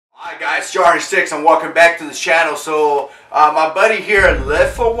Hi guys, JH6 and welcome back to the channel. So my buddy here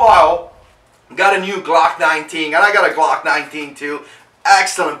lived for a while, got a new Glock 19, and I got a Glock 19 too.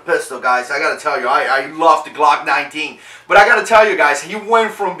 Excellent pistol, guys. I gotta tell you, I love the Glock 19. But I gotta tell you guys, he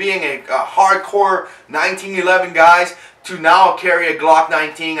went from being a hardcore 1911 guys to now carry a Glock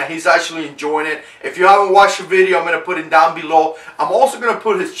 19, and he's actually enjoying it. If you haven't watched the video, I'm going to put it down below. I'm also going to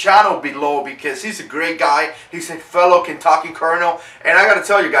put his channel below because he's a great guy. He's a fellow Kentucky colonel, and I got to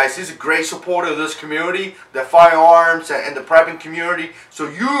tell you guys, he's a great supporter of this community, the firearms and the prepping community. So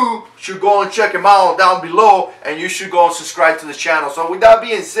you should go and check him out down below, and you should go and subscribe to the channel. So with that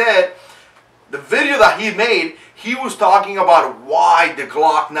being said, the video that he made, he was talking about why the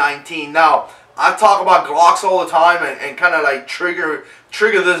Glock 19. Now, I talk about Glocks all the time and kind of like trigger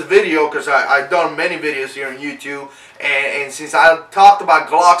this video because I've done many videos here on YouTube, and since I talked about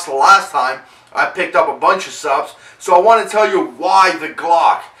Glocks the last time, I picked up a bunch of subs. So I want to tell you why the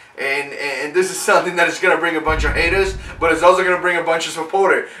Glock, and this is something that is going to bring a bunch of haters, but it's also going to bring a bunch of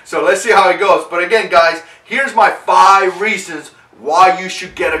supporters. So let's see how it goes. But again, guys, here's my 5 reasons why you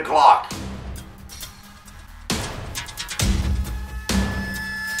should get a Glock.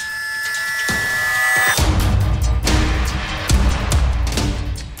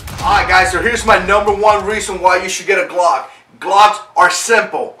 Alright guys, so here's my #1 reason why you should get a Glock. Glocks are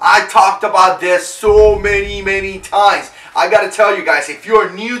simple. I talked about this so many times. I gotta tell you guys, if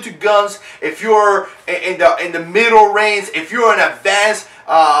you're new to guns, if you're in the middle range, if you're an advanced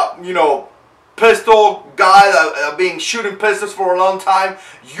pistol guy been shooting pistols for a long time,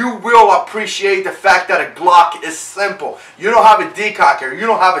 you will appreciate the fact that a Glock is simple. You don't have a decocker, you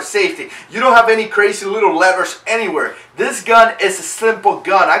don't have a safety, you don't have any crazy little levers anywhere. This gun is a simple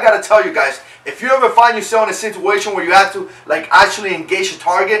gun. I gotta tell you guys, if you ever find yourself in a situation where you have to like actually engage a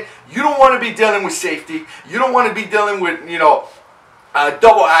target, you don't want to be dealing with safety, you don't want to be dealing with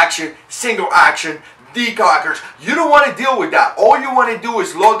double action, single action, decockers. You don't want to deal with that. All you want to do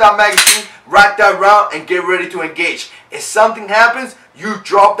is load that magazine, rack that round, and get ready to engage. If something happens, you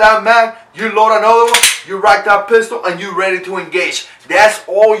drop that mag, you load another one, you rack that pistol, and you're ready to engage. That's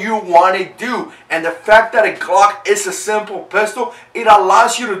all you want to do. And the fact that a Glock is a simple pistol, it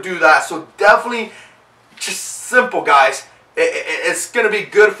allows you to do that. So definitely just simple, guys. It's gonna be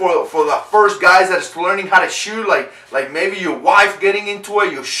good for the first guys that is learning how to shoot, like maybe your wife getting into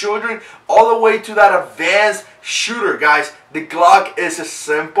it, your children, all the way to that advanced shooter, guys. The Glock is a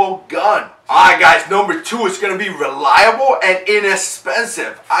simple gun. Alright guys, #2 is gonna be reliable and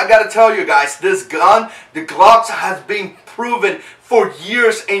inexpensive. I gotta tell you guys, this gun, the Glocks, has been proven for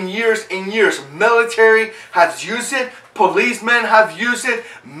years and years and years. Military has used it, policemen have used it,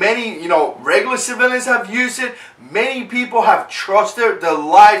 many regular civilians have used it. Many people have trusted their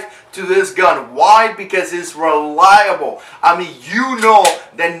life to this gun. Why? Because it's reliable. I mean, you know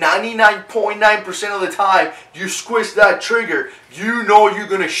that 99.9% of the time you squish that trigger, you know you're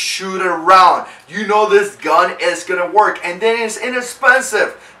gonna shoot a round. You know this gun is gonna work, and then it's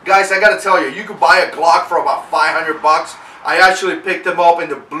inexpensive. Guys, I gotta tell you, you could buy a Glock for about 500 bucks. I actually picked them up in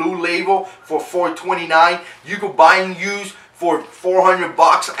the blue label for $429. You could buy and use for 400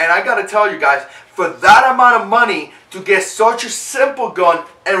 bucks, and I gotta tell you guys, for that amount of money to get such a simple gun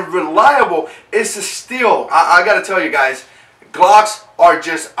and reliable, it's a steal. I gotta tell you guys, Glocks are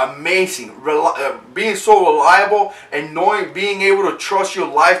just amazing. Being so reliable and being able to trust your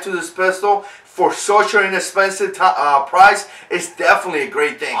life to this pistol for such an inexpensive price is definitely a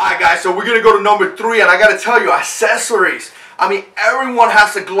great thing. Alright guys, so we're going to go to #3, and I got to tell you, accessories. I mean, everyone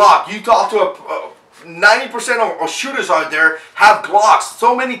has a Glock. You talk to 90% of shooters out there have Glocks.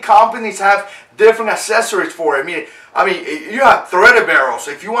 So many companies have different accessories for it. I mean, you have threaded barrels.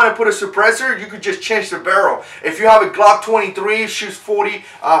 If you want to put a suppressor, you could just change the barrel. If you have a Glock 23, shoots 40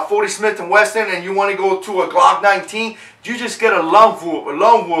 Smith & Wesson, and you want to go to a Glock 19, you just get a lone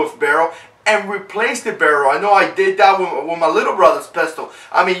wolf barrel and replace the barrel. I know I did that with my little brother's pistol.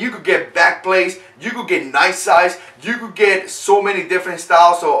 I mean, you could get back plates, you could get nice size, you could get so many different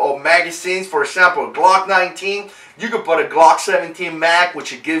styles of magazines. For example, Glock 19, you could put a Glock 17 mag,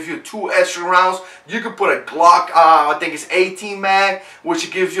 which it gives you 2 extra rounds. You could put a Glock, I think it's 18 mag, which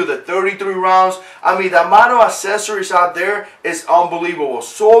it gives you the 33 rounds. I mean, the amount of accessories out there is unbelievable.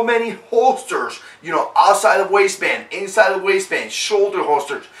 So many holsters, outside the waistband, inside the waistband, shoulder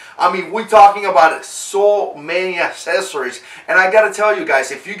holsters. I mean, we're talking about so many accessories. And I gotta tell you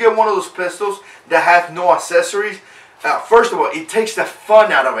guys, if you get one of those pistols that have no accessories, first of all, it takes the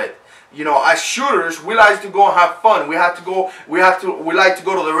fun out of it. As shooters, we like to go and have fun. We like to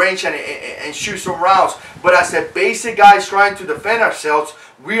go to the range and shoot some rounds. But as a basic guys trying to defend ourselves,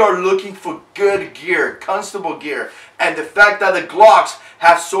 we are looking for good gear, constable gear. And the fact that the Glocks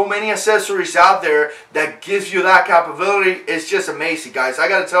have so many accessories out there that gives you that capability. It's just amazing, guys. I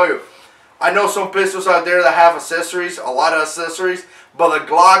gotta tell you, I know some pistols out there that have accessories, a lot of accessories, but the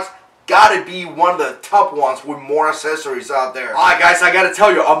Glocks gotta be one of the top ones with more accessories out there. Alright guys, I gotta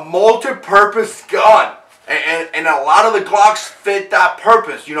tell you, a multi-purpose gun. And a lot of the Glocks fit that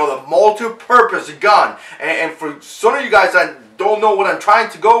purpose, you know, the multi-purpose gun. And for some of you guys that don't know what I'm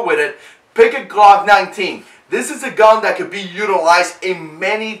trying to go with it, pick a Glock 19. This is a gun that could be utilized in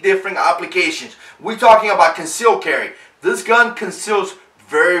many different applications. We're talking about conceal carry. This gun conceals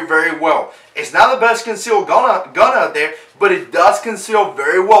very, very well. It's not the best concealed gun out there, but it does conceal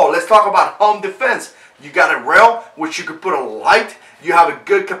very well. Let's talk about home defense. You got a rail, which you could put a light. You have a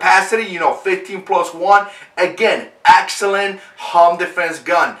good capacity, you know, 15+1. Again, excellent home defense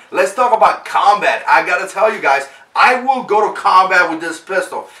gun. Let's talk about combat. I gotta tell you guys, I will go to combat with this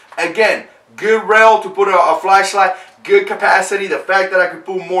pistol. Again, good rail to put a flashlight, good capacity. The fact that I can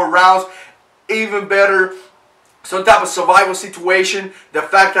put more rounds, even better. Some type of survival situation, the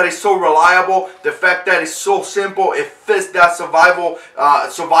fact that it's so reliable, the fact that it's so simple, it fits that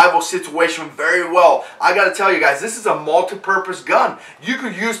survival situation very well. I gotta tell you guys, this is a multi-purpose gun. You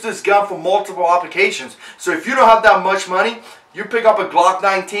could use this gun for multiple applications. So if you don't have that much money, you pick up a Glock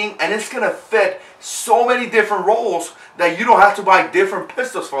 19 and it's gonna fit so many different roles that you don't have to buy different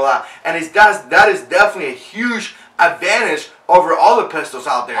pistols for that. And that is definitely a huge advantage over other pistols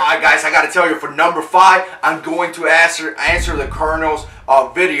out there. Alright guys, I gotta tell you, for number 5, I'm going to answer the Colonel's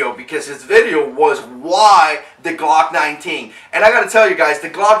video, because his video was why the Glock 19. And I gotta tell you guys, the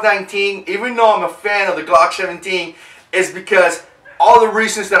Glock 19, even though I'm a fan of the Glock 17, is because all the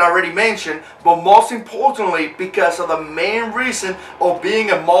reasons that I already mentioned, but most importantly because of the main reason of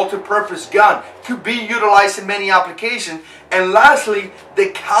being a multi-purpose gun. Could be utilized in many applications. And lastly, the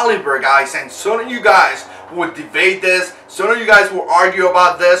caliber, guys. And some of you guys would debate this, some of you guys will argue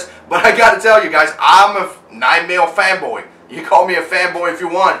about this, but I gotta tell you guys, I'm a 9mm fanboy. You call me a fanboy if you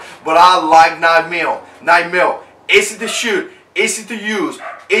want, but I like 9mm. 9mm, easy to shoot, easy to use,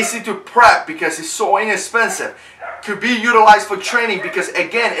 easy to prep because it's so inexpensive. Could be utilized for training because,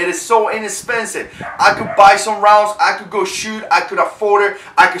 again, it is so inexpensive. I could buy some rounds, I could go shoot, I could afford it,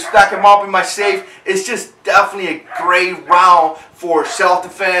 I could stack them up in my safe. It's just definitely a great round for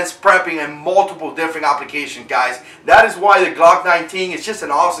self-defense, prepping, and multiple different applications, guys. That is why the Glock 19 is just an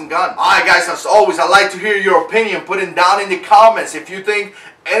awesome gun. Alright guys, as always, I'd like to hear your opinion. Put it down in the comments. If you think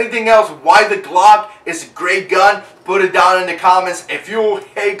anything else why the Glock is a great gun, put it down in the comments. If you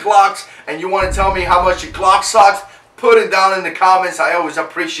hate Glocks and you want to tell me how much your Glock sucks, put it down in the comments. I always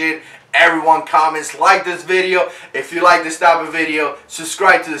appreciate everyone comments. Like this video if you like this type of video.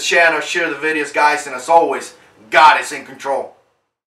 Subscribe to the channel, share the videos, guys, and as always, God is in control.